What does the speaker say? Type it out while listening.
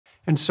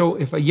And so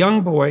if a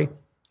young boy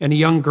and a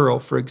young girl,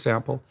 for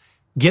example,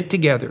 get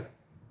together,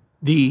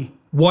 the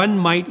one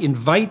might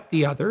invite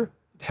the other,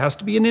 it has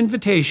to be an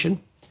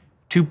invitation,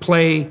 to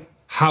play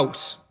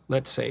house,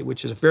 let's say,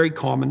 which is a very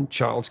common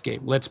child's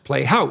game. Let's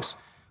play house.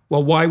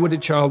 Well, why would a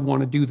child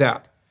want to do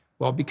that?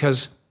 Well,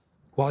 because,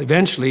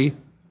 eventually,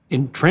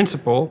 in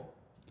principle,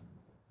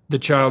 the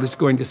child is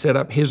going to set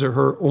up his or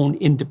her own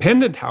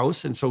independent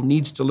house, and so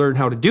needs to learn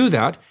how to do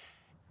that,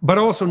 but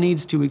also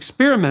needs to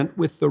experiment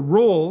with the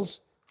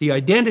roles, the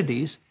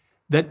identities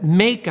that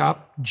make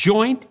up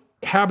joint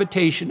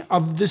habitation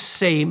of the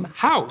same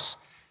house.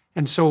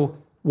 And so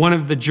one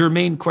of the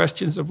germane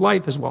questions of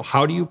life is, well,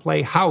 how do you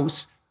play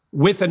house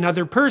with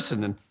another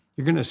person? And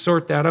you're going to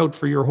sort that out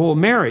for your whole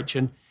marriage.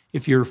 And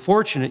if you're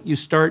fortunate, you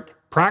start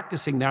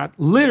practicing that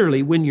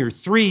literally when you're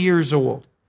 3 years old.